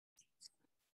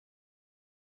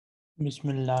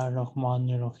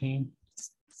Bismillahirrahmanirrahim.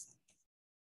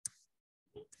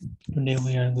 Today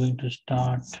we are going to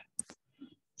start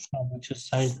from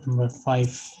exercise number 5.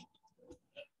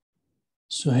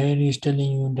 So here he is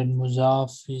telling you that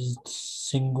Muzaf is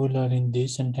singular in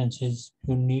these sentences.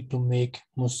 You need to make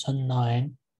Musanna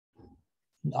and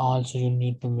also you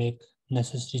need to make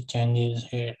necessary changes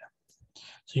here.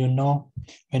 So you know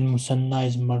when Musanna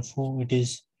is marfu, it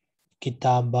is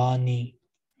kitabani.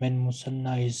 When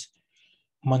Musanna is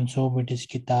mansub, it is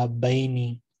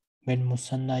kitabaini. When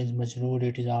Musanna is majroor,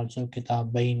 it is also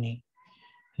kitabaini.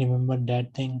 Remember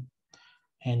that thing,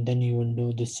 and then you will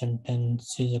do the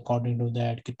sentences according to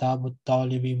that. Kitabut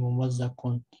talibi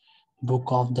mumazzakun,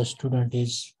 book of the student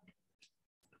is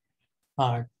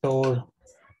told.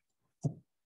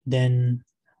 Then,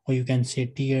 or you can say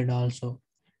tiered also.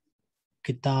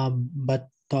 Kitabat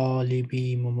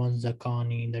talibi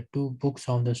mumazzakani, the two books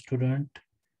of the student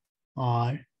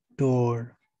are told.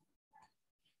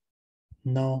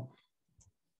 Now,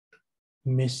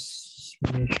 Miss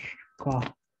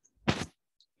Mishka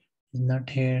is not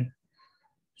here,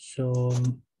 so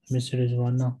Miss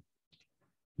Rizwana,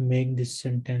 make this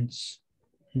sentence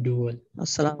dual.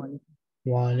 Assalamu alaikum.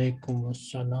 Walaikum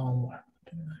assalam.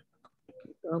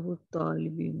 Kitabut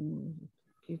talibin.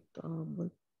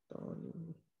 Kitabut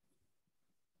talibin.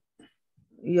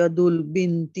 Yadul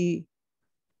binti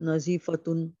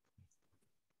nazifatun.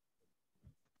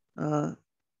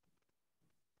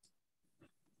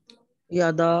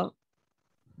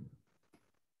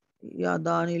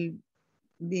 Yadanil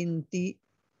binti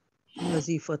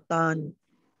nazifatan.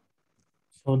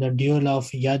 So the dual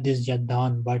of yad is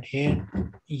yadan, but here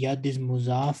yad is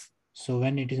muzaf. So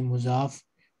when it is muzaf,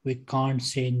 we can't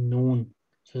say noon.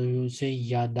 So you say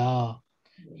yada,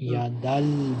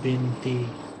 yadal binti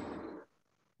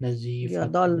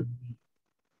nazifatan.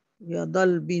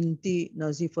 Yadal binti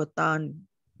nazifatan.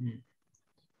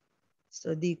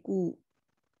 Sadiku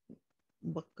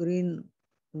bakrin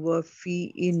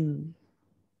wafi'in.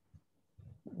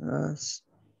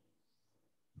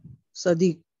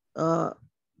 Sadiq.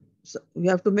 We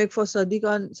have to make for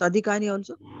Sadiqani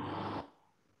also.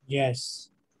 Yes.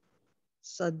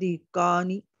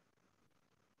 Sadiqani.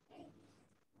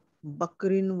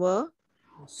 Bakrin wa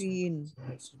fiin.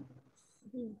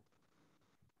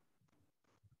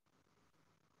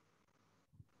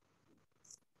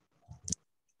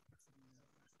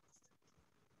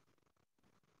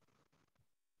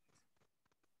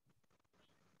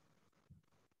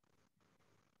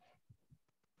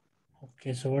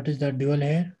 Okay, so what is the dual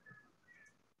here?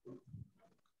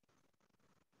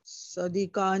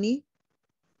 Sadiqani.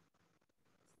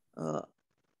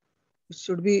 It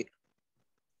should be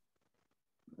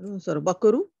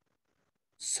Bakru.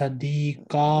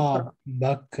 Sadiqa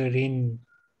Bakrin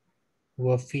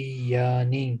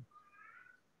Wafiyani.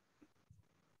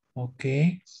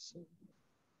 Okay.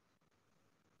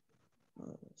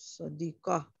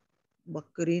 Sadiqa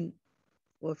Bakrin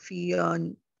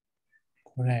Wafiyani.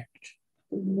 Correct.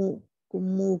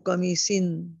 Kummu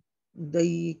kamisin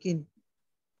dayikin.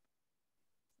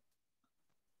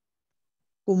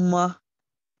 Kumma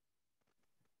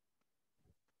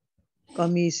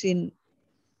kamisin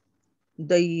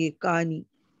dayikani.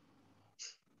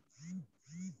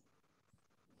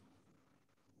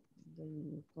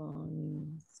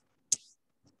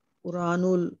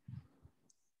 Quranul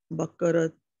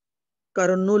bakarat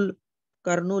karnul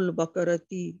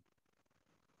bakarati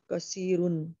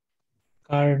kasirun.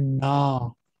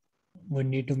 Karna. We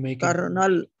need to make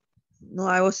Karnal. No,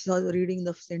 I was reading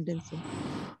the sentence.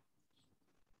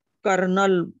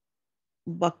 Karnal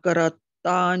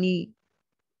bakaratani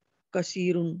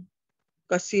kasirun.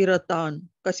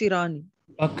 Kasirani.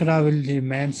 Bakra will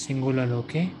remain singular,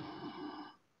 okay?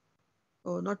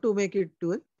 Oh, not to make it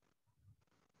dual.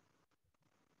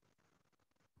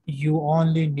 You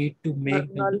only need to make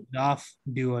Karnal, the mudaf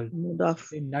dual,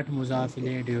 mudaf. not muzaf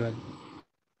ilayhi dual.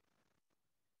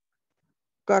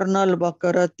 Karnal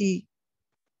bakarati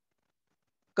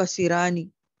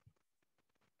kasirani.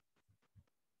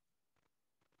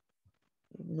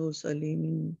 Ibnu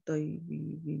Salimin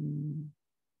Taibibin.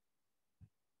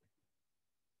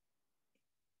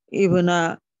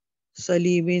 Ibna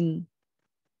Salimin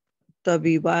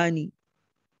Tabibani.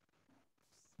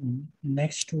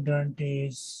 Next student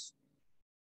is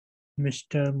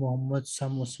Mr. Muhammad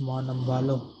Sam Usman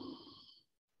Ambalo.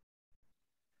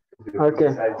 Okay.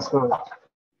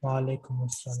 Walaikum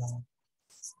assalam.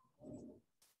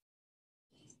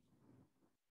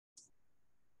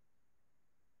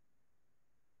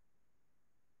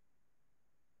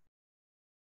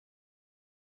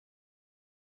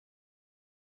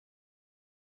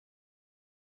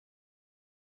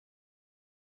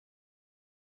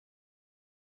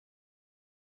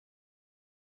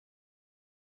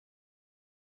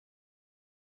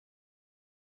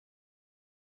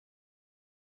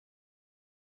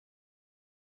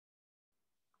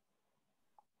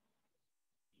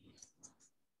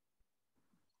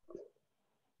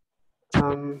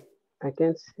 I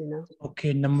can't see now.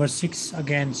 Okay, number 6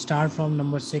 again. Start from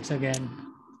number 6 again.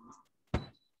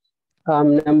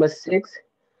 Number 6.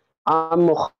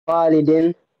 عم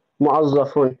خالد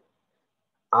موظف.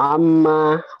 عم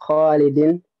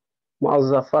خالد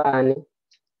موظفان.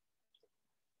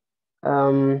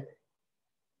 um,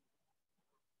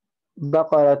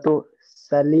 بقرة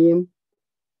سليم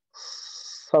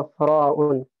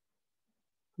صفراء.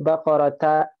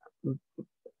 بقرة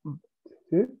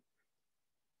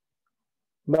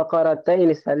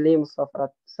بقرتين سليم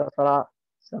صفراء صفراء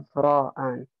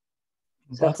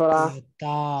بقرة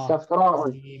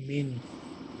صفراء سليم.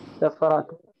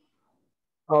 صفراء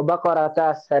أو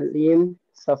بقرة سليم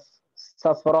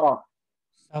صفراء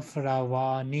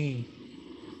صفرواني.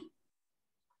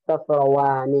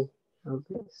 صفروان.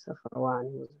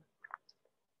 صفروان.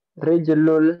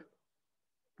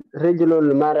 رجل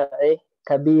المرء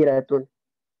كبيرة.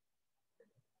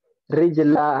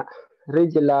 رجل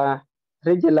رجل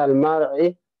رجل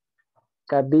المرء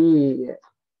كبير.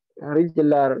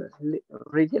 رجل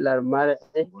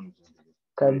المرء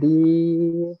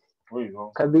كبير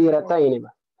كبيرتين.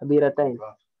 كبيرتين.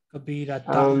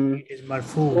 كبيرتان. It is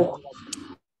مرفوع.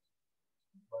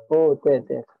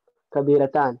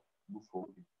 كبيرتان.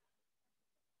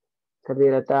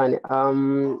 كبيرتان.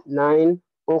 9.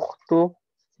 أخت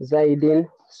زيد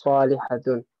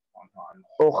صالحة.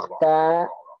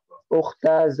 أخت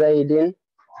زيد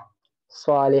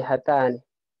صالحتان.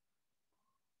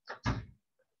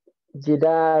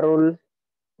 جدار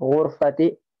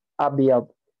الغرفة أبيض.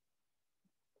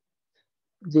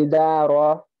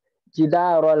 جدار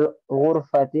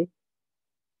الغرفة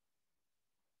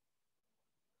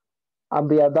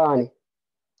أبيضان.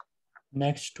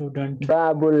 Next student.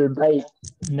 باب البيت.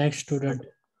 Next student.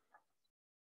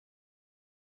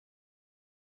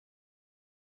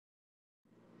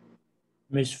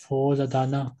 Miss Foz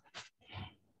Adana.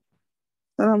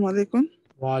 السلام عليكم.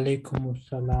 وعليكم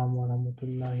السلام ورحمة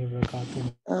الله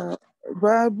وبركاته.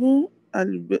 باب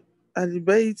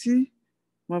البيت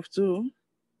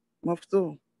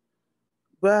مفتوح.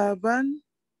 بابا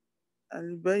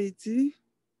البيت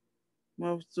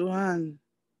مفتوحان.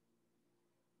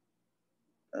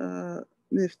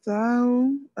 مفتاح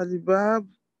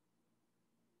الباب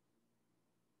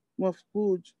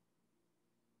مفقود.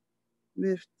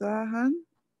 مفتاحا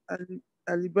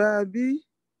الباب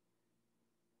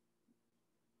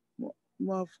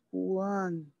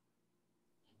مفقودان.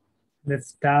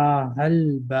 مفتاح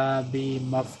الباب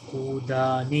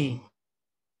مفقودان.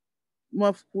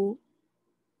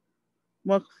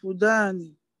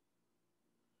 مفقودان.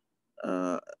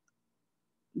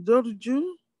 درج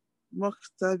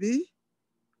مكتبي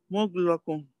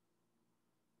مغلق.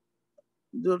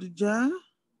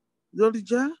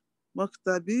 درج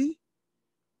مكتبي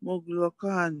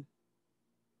مغلقان.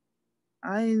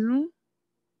 عين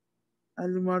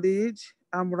المريض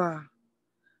أمرا.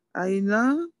 عين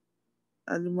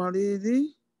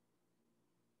المريض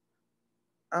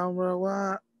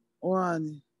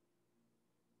أمروان.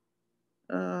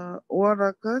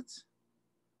 ورقة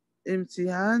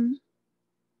امتحان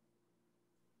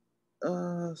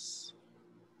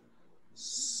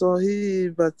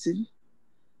صهيبتي.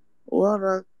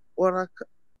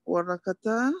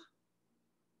 ورقة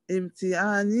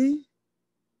امتحان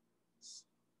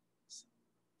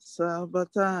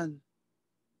صعبتان.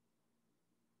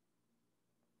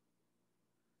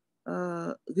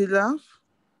 غلاف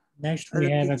Next we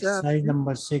have الكتاب. exercise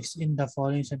number 6. In the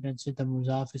following sentences, the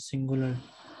mudaf is singular.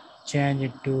 Change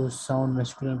it to sound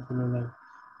masculine plural.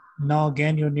 Now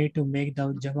again you need to make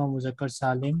the Jama Muzakkar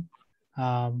Salim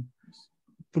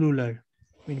plural.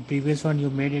 In previous one you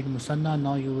made it Musanna,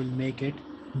 now you will make it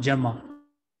Jama.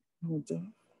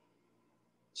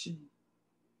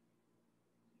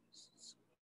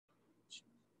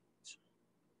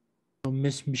 So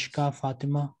Miss Mishka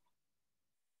Fatima.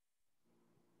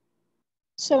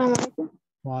 السلام عليكم.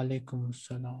 Wa alaikum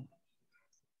assalam.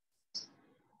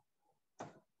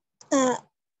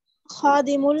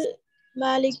 خادم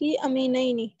المالك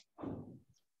أمينين.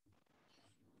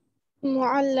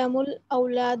 معلم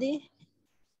الأولاد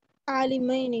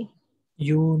عالمين.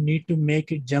 You need to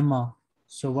make it Jama.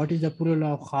 So what is the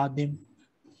plural of Khadim?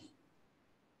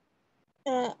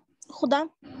 خدام.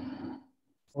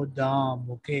 Khodam.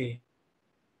 Okay.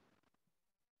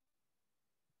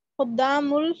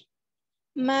 خدام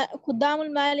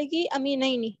المالك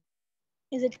أمينين.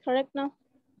 Is it correct now?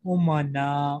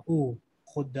 Umana'u.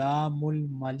 Khodamul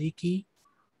Maliki.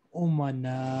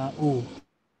 Umana'u.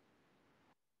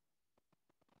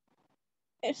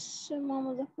 اسم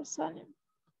مذكر سالم.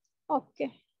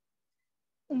 اوكي.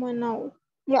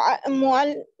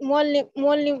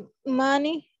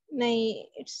 معلماني नहीं,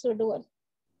 it's a dual.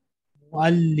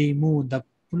 Muallimu. The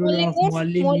plural of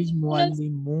muallim is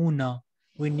Muallimun muallimuna.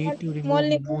 We need to remove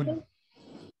muallimun noon.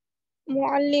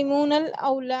 muallimun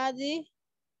al-awladi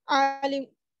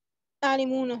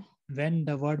alimuna. When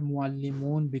the word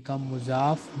muallimun become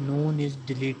muzaf, noon is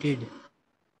deleted.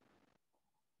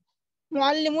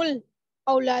 Muallimul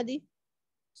awladi.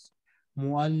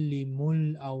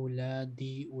 Muallimul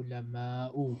awladi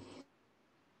ulama'u.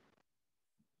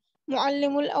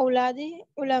 Muallimul awladi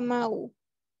ulama'u.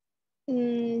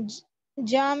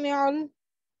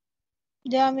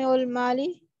 Jami'ul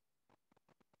mali.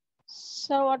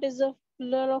 So what is the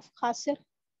plural of khasir?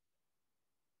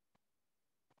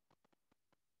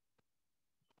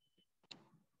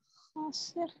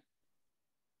 Khasir.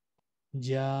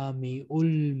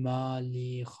 Jami'ul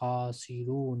mali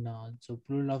khasiruna. So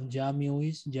plural of jami'u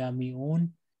is jami'un.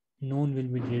 Noon will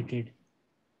be deleted.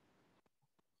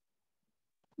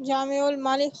 Jami'ul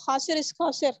mali khasir is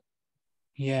khasir.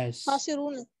 Yes.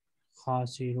 Khasirun.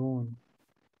 Khasirun.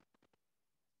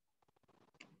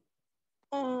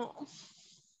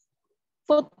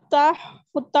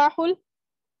 Futtahul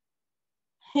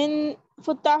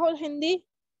Hindi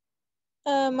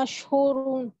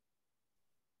mashhurun.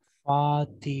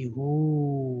 Fatihu.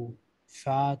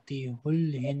 Fatihul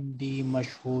Hindi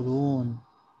mashhurun.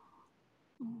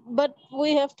 But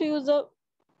we have to use a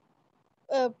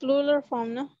plural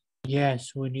form, na?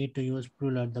 Yes, we need to use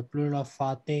plural. The plural of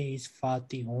Fatih is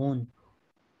Fatihun.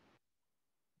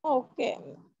 Okay.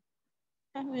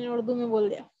 मैंने उर्दू में बोल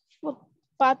दिया.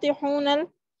 फातिहून अल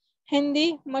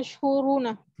Hindi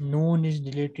मशहूरून. Noon is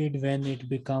deleted when it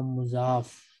become muzaf.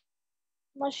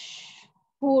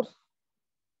 मशहूर.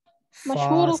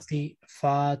 मशहूर.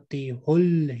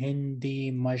 Fatihul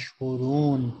Hindi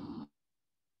mashhurun.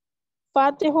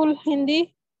 फातिहुल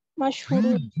Hindi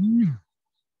मशहूरून.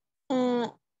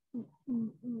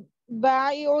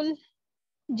 बाइउल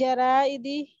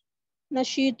जराइदी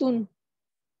नशीतुन.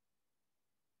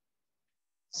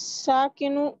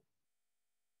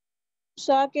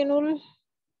 साकिनुल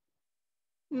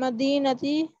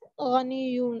मदीनती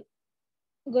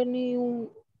गनीयून.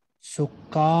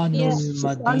 Sukkanul Yes.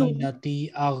 Madinati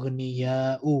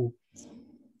Aghniya'u.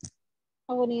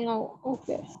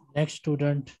 Okay. Next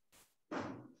student,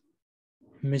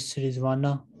 Miss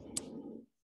Rizwana.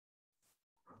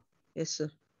 Yes,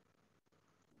 sir.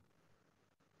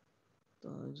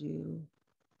 Tajiru.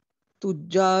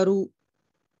 Tujjaru.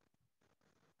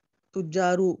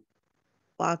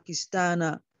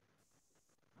 Pakistana.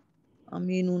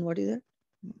 Aminun, what is that?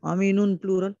 Aminun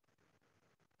plural.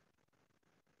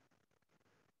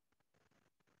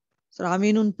 Sir,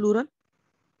 Aminun plural.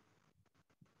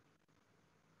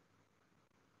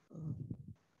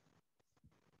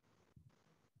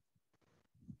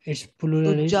 Its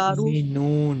plural is Tujjaru.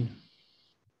 Aminun.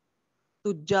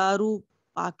 Tujjaru.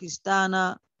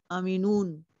 Pakistana.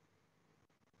 Aminun.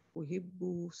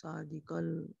 Uhibbu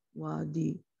Sadikal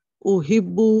Wadi.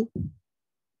 Uhibbu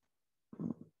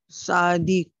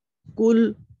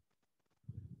Sadikul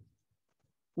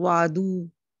Wadu.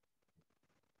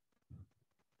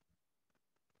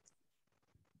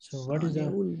 So what is the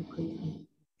Saniul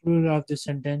plural of the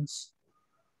sentence?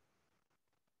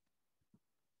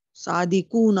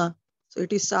 Sadikuna. So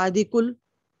it is Sadikul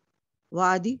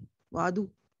Wadi. Wadu.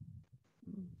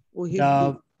 Uhibbu.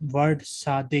 The word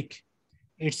Sadik,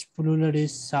 its plural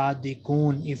is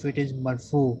Sadikun if it is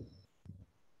marfu.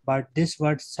 But this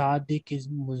word Sadik is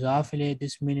muzaf ilayh.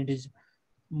 This means it is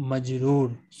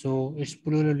majroor. So its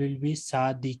plural will be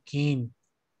Sadikin.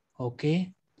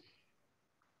 Okay.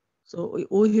 So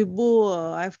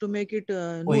Uhibbu, I have to make it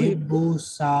Nuhibbu. Uhibbu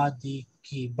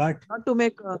Sadiki. But Not to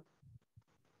make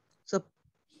so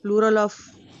plural of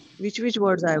which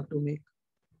words I have to make?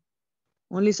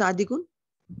 Only Sadikun?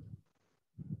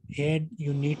 here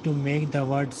you need to make the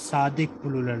word Sadik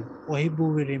plural. Uhibbu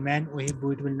will remain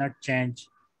Uhibbu, it will not change.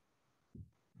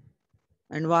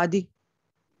 And Wadi?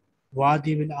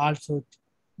 Wadi will also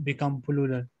become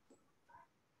plural.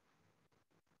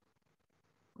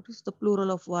 What is the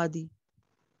plural of Wadi?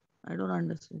 I don't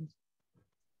understand.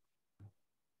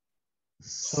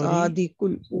 Sorry.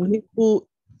 Sadikul. Uhibbu.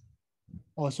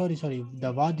 Oh, sorry.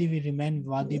 The Wadi will remain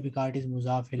Wadi because it is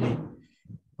muzaf ilayh.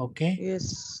 Okay.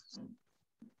 Yes.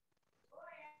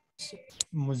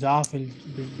 Muzaf will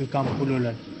become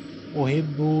plural.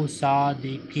 Uhibbu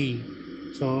Sadiki.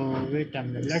 So wait a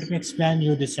minute. Let me explain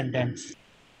you this sentence.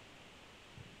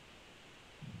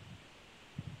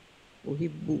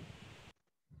 Uhibbu.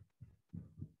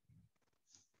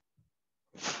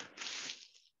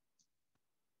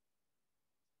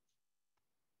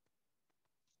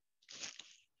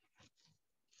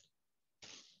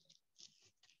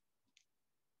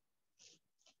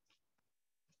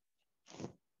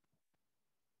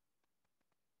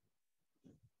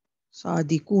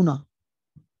 Sadikuna.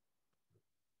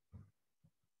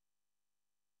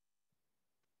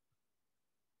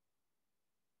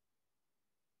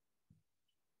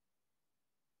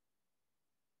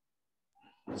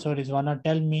 So Rizwana,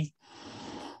 tell me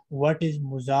what is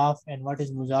muzaf and what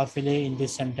is muzaf ilayh in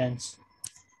this sentence?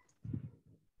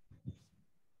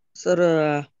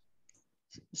 Sir,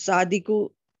 Sadiku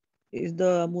is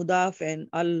the mudaf and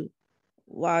al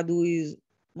wadi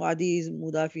is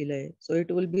mudaf ilayh. So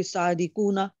it will be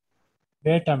Sadikuna.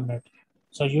 Wait a minute.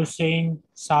 So you're saying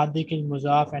Sadiq is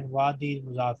muzaf and Wadi is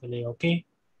muzaf ilayh, okay?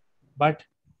 But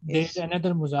there is Yes.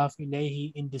 another muzaf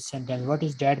ilayhi in this sentence. What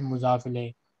is that muzaf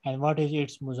ilayh and what is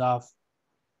its muzaf?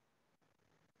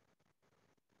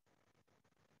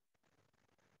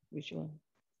 Which one?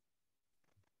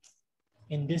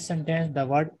 In this sentence, the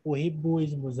word uhibbu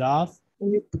is muzaf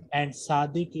and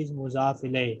Sadiq is muzaf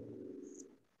ilayh.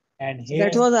 And That's here,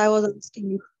 what I was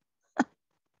asking you.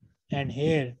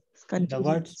 the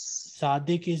word Confused.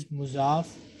 Sadiq is muzaf,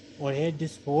 or here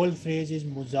this whole phrase is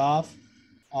muzaf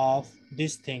of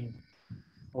this thing.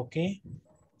 Okay?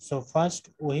 So first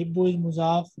uhibbu is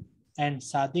muzaf and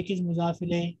Sadiq is muzaf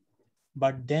ilayh,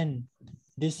 but then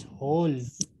this whole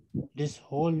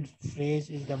phrase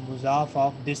is the muzaf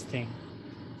of this thing.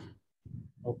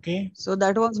 Okay? So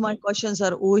that was my question,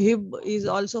 sir. Uhib is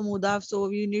also mudaf, so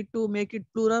we need to make it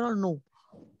plural or no?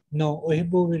 No,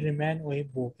 uhibbu will remain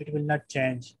uhibbu. It will not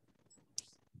change.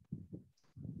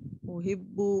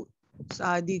 Uhibbu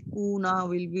sadikuna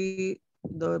will be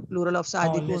the plural of Now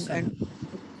sadikun and listen.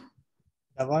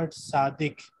 The word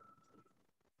Sadiq,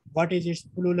 what is its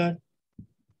plural?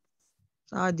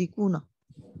 sadikuna.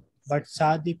 But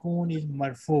Sadiqun is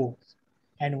marfu.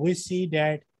 And we see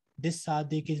that this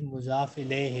Sadiq is muzaf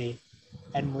ilayhi.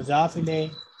 And muzaf ilayh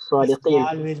is صادقين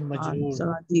always majroor.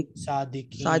 Sadik.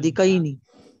 Sadiqeen. Sadikaini.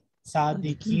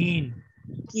 Sadiqeen.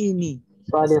 Kini. See?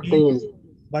 صادقين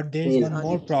But there is إيه. one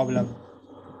more problem.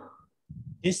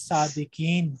 This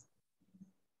Sadiqeen,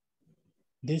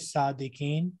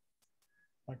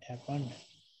 what happened?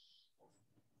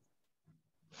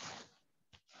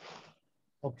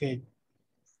 Okay,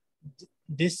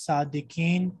 this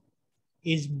Sadiqeen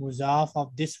is muzaf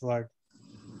of this word.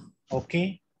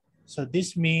 Okay, so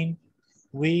this means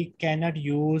we cannot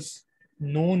use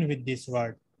noon with this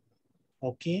word.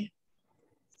 Okay,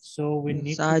 so we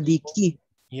need to, Sadiki.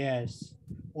 yes,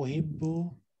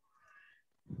 uhibbu,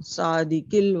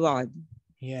 Sadikil wadi.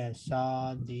 yes,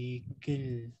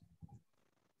 Sadiqil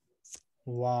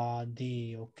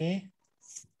wadi. Okay.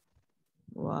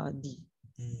 Wadi.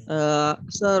 Hmm.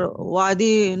 Sir,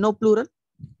 wadi no plural?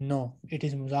 No, it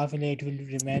is muzaf ilayh. It will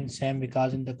remain same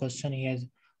because in the question he has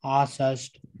asked us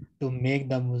to make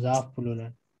the muzaf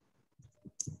plural.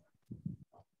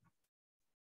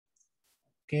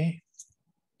 Okay.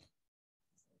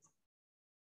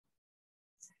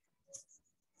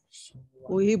 So,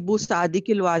 Uhibbu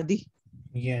sadikil wadi.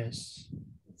 yes.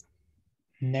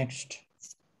 Next.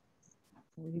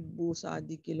 Uhibbu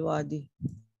sadikil wadi.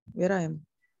 Where I am?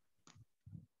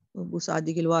 Uhibbu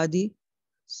sadikil wadi.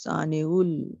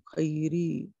 Saniul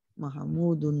khairi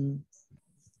Mahmudun.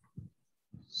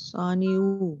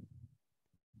 Saniu.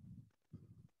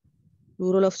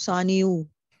 Plural of Saniu.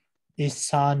 Is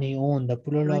saniun. The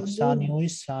plural of saniu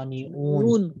is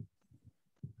saniun.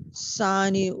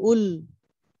 Saniul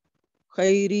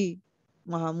khairi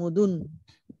Mahmudun.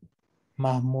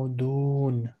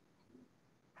 Mahmudun.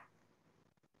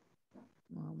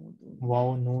 Mahmudun.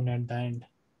 Wow, noon at the end.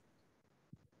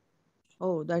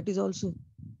 Oh, that is also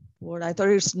what I thought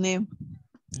its name.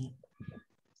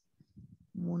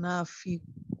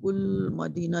 Munafiqul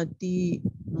Madinati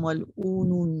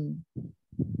Mal'unun.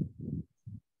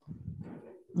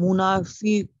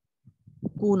 Munafiquna.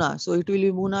 So it will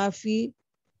be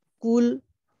Munafiqul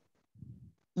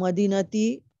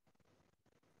Madinati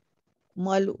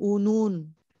Mal'unun.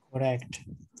 Correct.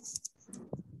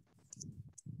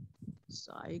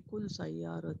 Saikul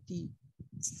Sayyarati.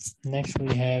 Next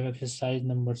we have exercise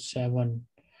number 7.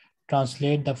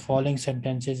 Translate the following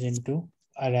sentences into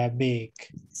Arabic.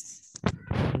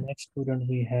 Next student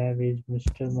we have is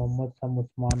Mr. Muhammad Sam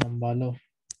Usman Ambalo.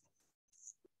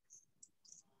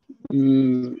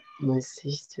 My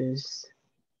sisters.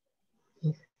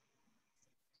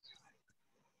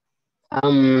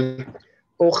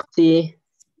 أختي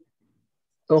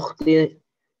زوجة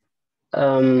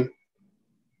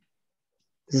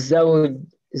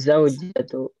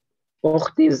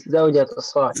أختي زوجة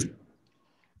صالح.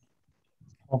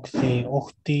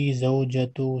 أختي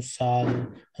زوجة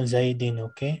زيد.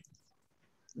 Okay.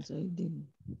 Zaidin.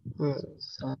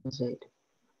 زيد.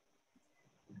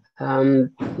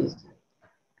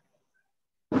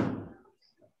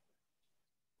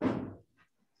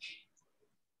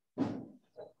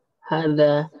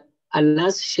 هذا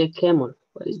الناس شي camel.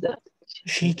 What is that?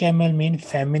 She camel means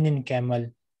feminine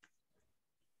camel,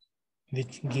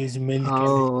 which gives milk and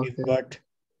Oh, which gives birth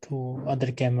to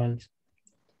other camels.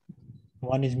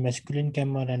 One is masculine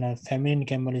camel and a feminine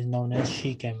camel is known as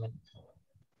she camel.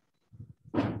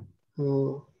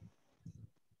 oh.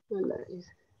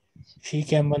 She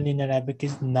camel in Arabic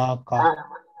is naqa.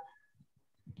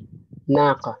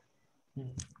 ناقة.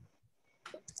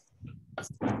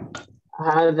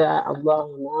 هذا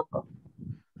الله ناقة.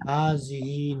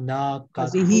 Hazihi Hazihi.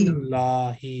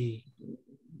 naqatullahi.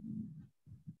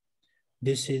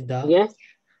 This is the Yes.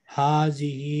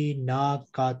 Hazihi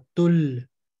naqatullahi.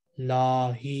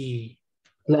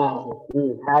 لا.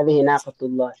 هذه ناقة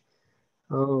الله.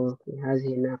 Oh, okay.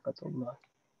 هذه ناقة الله.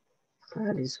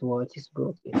 That is what is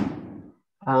broken.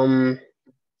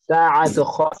 ساعة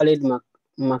خالد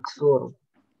مكسور.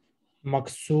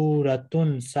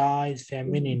 Maksuratun, sa is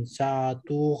feminine.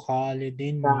 Saatu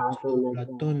Khalidin ساعة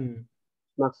maksuratun.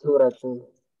 مكسورة.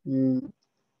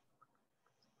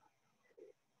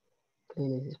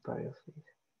 Cleanliness is part of it.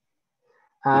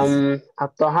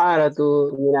 الطهارة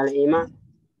من الإيمان.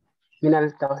 من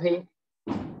التوحيد.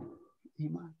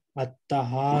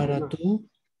 At-taharatu.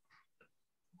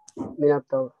 من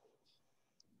التوحيد.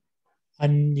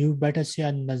 And you better say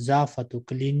an-nazafatu,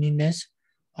 cleanliness.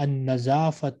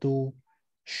 An-nazafatu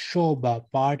shoba,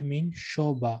 part means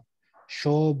shoba.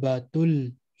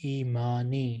 Shobatul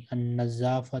imani.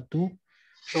 An-nazafatu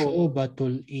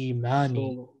shobatul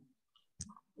imani.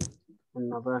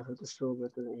 النظافة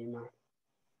شعبة الإيمان.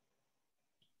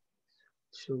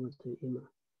 شعبة الإيمان.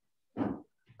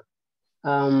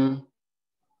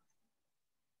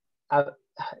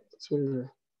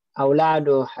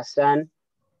 أولاد حسان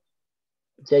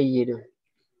جيد.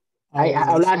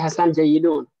 أولاد حسان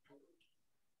جيدون.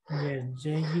 Yes,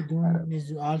 Jayidun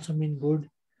is also mean good,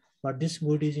 but this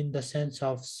good is in the sense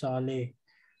of Saleh.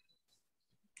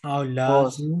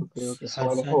 Awladu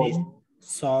Hasanin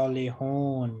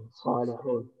Salihun.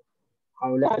 صالحون.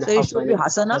 أولاد So it should be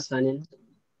Hasana. حسن.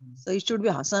 So it should be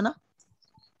Hasana.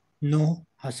 No,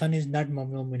 Hasan is not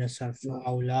mamnu min as-sarf.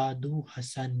 Awladu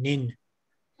Hasanin.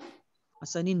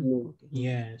 Hasanin. Okay.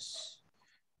 Yes.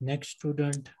 Next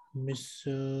student, Miss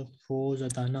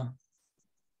Fozadana.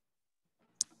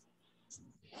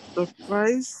 The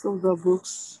price of the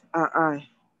books are high.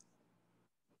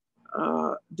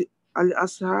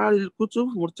 الأسعار الكتب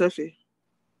مرتفع.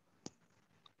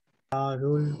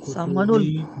 Darul Samanul.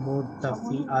 Kutubi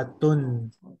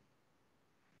Murtafi'atun.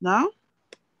 Now,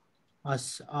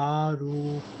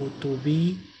 As'arul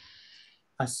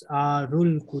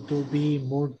Kutubi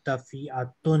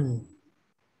Murtafi'atun.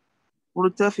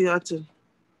 مرتفعة.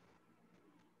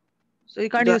 So you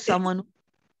can't The use Samanu.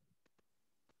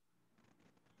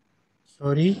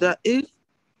 Sorry? The it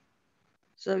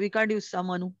So we can't use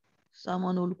Samanu.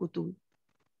 Samanul Kutub.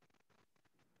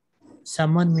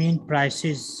 Saman mean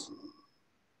prices.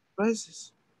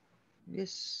 prices.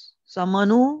 Yes.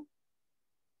 Samanul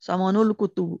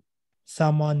Kutub.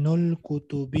 Samanul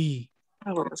Kutubi.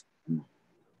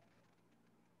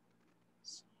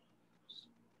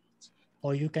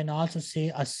 Or you can also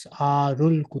say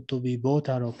As'arul Kutubi. Both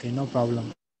are okay, no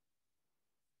problem.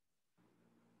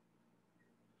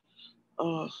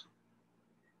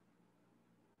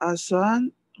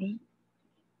 عشان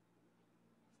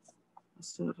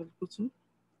أسعار الكتب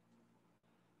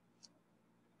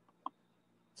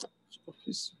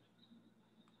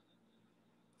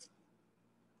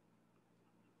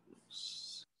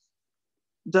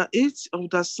The heat of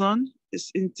the sun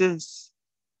is intense.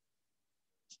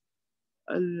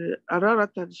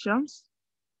 حرارة الشمس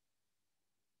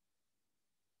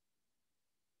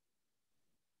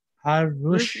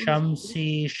Harush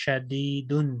Shamsi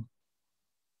Shadidun.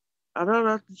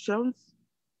 حرارة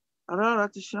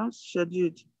الشمس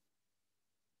شديد.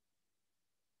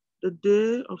 The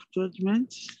day of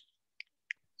judgment.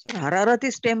 Hararat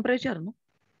is temperature, no?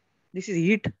 This is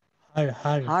heat.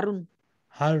 Harun.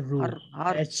 Haru.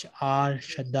 H-R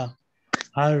Shadda.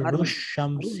 Harush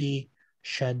Shamsi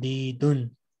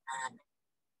Shadidun.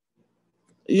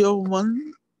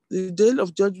 Yawman, the day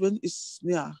of judgment is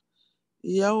near.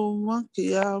 Yawma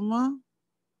Qiyamah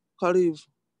Qarib.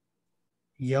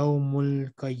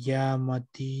 Yawmul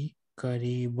Qiyamati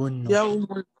Qaribun.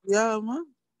 Yawmul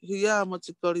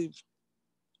Qiyamati Qarib.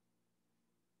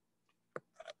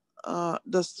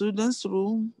 The students'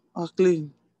 room are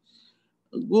clean.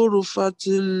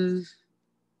 Gurufatil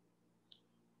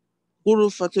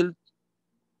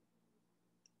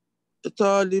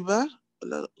Taliba.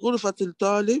 Gurufatil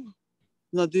Talib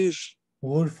Nadif.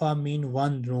 Ghurfa mean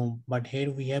one room, but here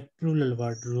we have plural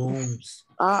word, rooms.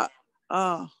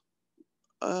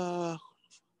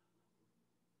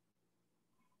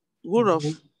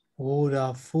 غرف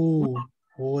غرفو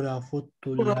غرف غرف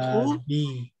الطلاب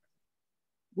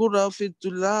غرف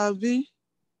الطلاب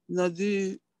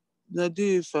نظيفة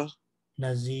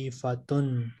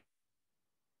نظيفة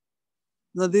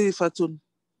نظيفة.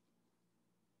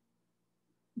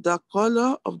 The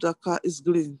color of the car is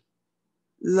green.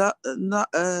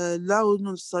 لون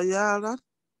السيارة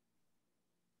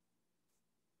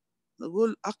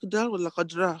نقول أقدر ولا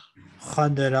قدرة؟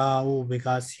 خضراء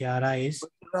because Ciara is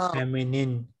قدرة.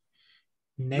 feminine.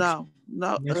 Next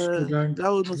next student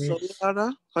لون Miss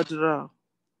السيارة قدرة.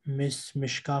 Miss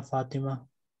Mishka Fatima.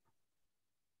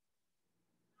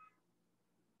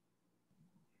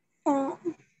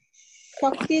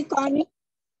 शकीकानी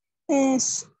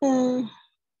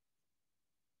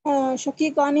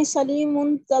शकीकानी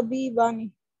सलीमुन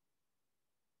तबीबानी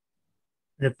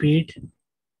Repeat.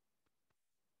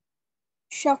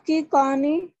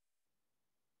 शकीकानी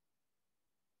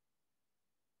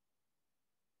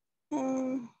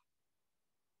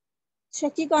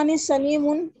शकीकानी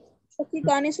सलीमुन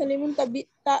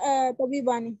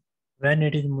तबीबानी. When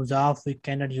it is muzaf, we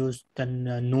cannot use the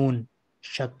noon.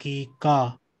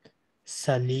 Shakika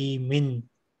Salimin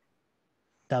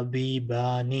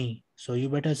Tabibani. So you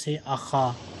better say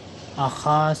Akha.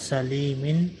 Akha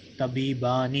Salimin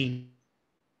Tabibani.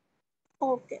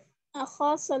 Okay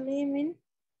अखा सलीमिन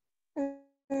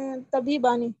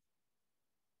तबीबानी.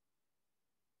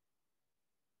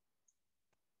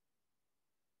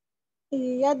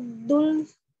 यदुल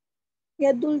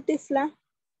यदुल तिफला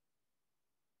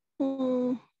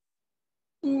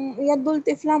यदुल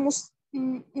तिफला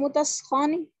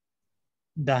मुतस्खानी.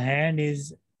 The hand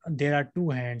is, there are two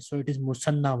hands, so it is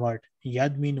musanna word.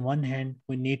 Yad mean one hand,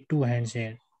 we need two hands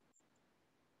here.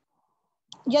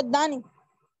 यदानी.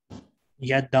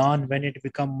 Yadan, when it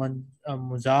become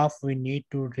muzaf, we need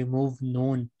to remove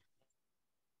noon.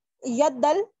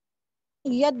 यदल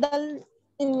यदल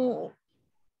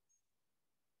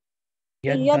यदल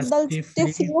Yaddatifli,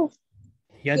 तिफलु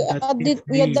यदल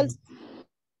Yaddatifli,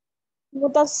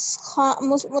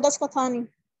 मुतस्खतानी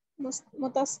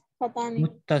मुतस्खतानी.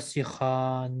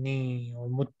 Muttasikhani or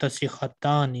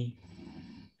Muttasikhatani.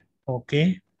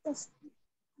 Okay.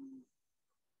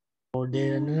 So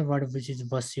there is another word which is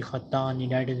Vasikhatani,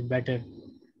 that is better.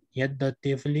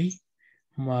 Yaddatifli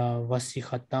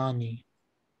Vasikhatani.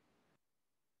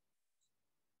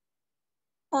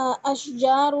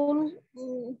 अशजारुल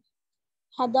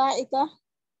हदाइका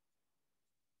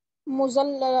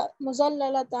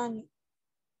मुजल्ललतानी.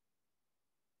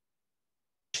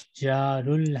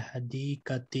 Jarul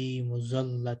Hadikati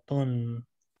Muzallatun.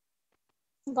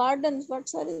 Gardens, what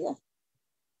sorry the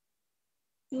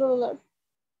plural.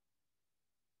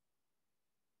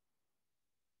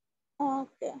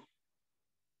 Okay.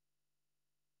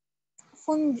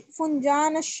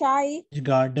 Funjan Shai. It's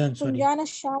garden, sorry. Funjan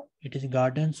Shai. It is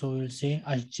garden, so we'll say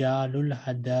Ashjalul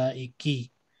Hadaiki.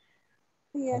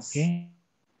 Yes. Okay.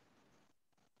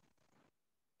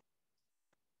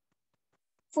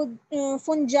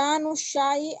 Funjan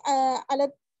Shai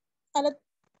على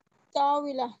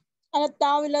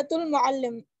الطاولة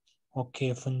المعلم.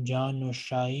 Okay. Funjanu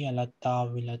Shai ala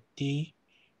tawilati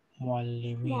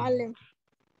muallimin. معلم.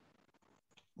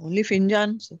 Only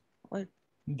Finjan. So, what?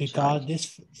 Because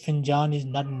this finjan is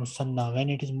not musanna. When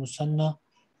it is musanna,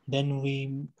 then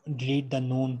we delete the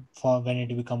noon for when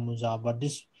it becomes muzaf. But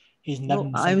this is not No,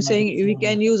 musanna. I'm saying we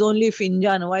can use only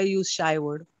Finjan. Why use shy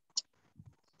word?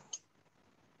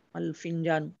 Al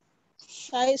Finjan.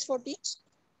 Shai is 40.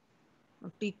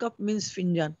 Teacup means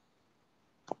Finjan.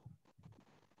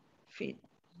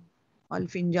 Al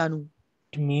Finjanu.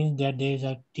 It means that there is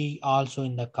a tea also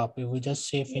in the cup. If we just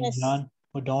say finjan, Yes.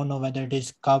 we don't know whether it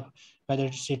is cup, whether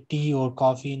it's a tea or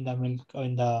coffee in the milk or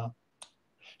in the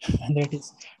whether it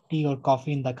is tea or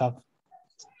coffee in the cup.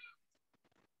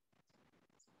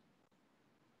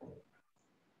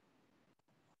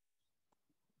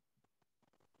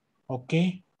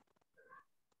 Okay.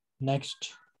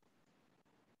 Next.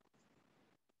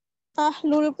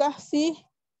 Ahlul Kahfi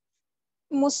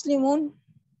Muslimun.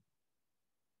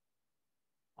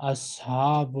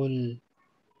 Ashabul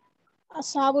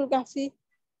Ashabul Kahfi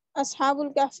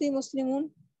Muslimun.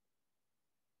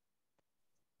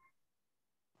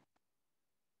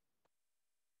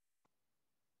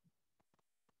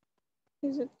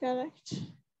 Is it correct?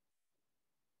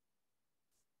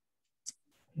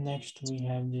 Next we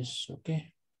have this.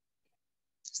 Okay.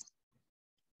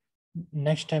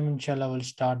 Next time inshallah we'll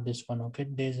start this one. Okay.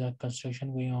 There's a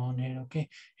construction going on here. Okay.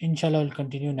 Inshallah we'll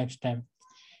continue next time.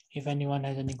 If anyone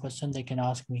has any question, they can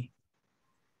ask me.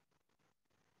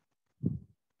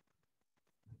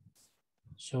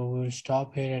 So we'll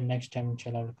stop here and next time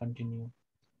inshallah we'll continue.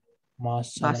 Ma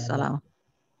Assalam.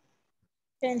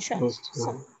 Inshallah. Yes.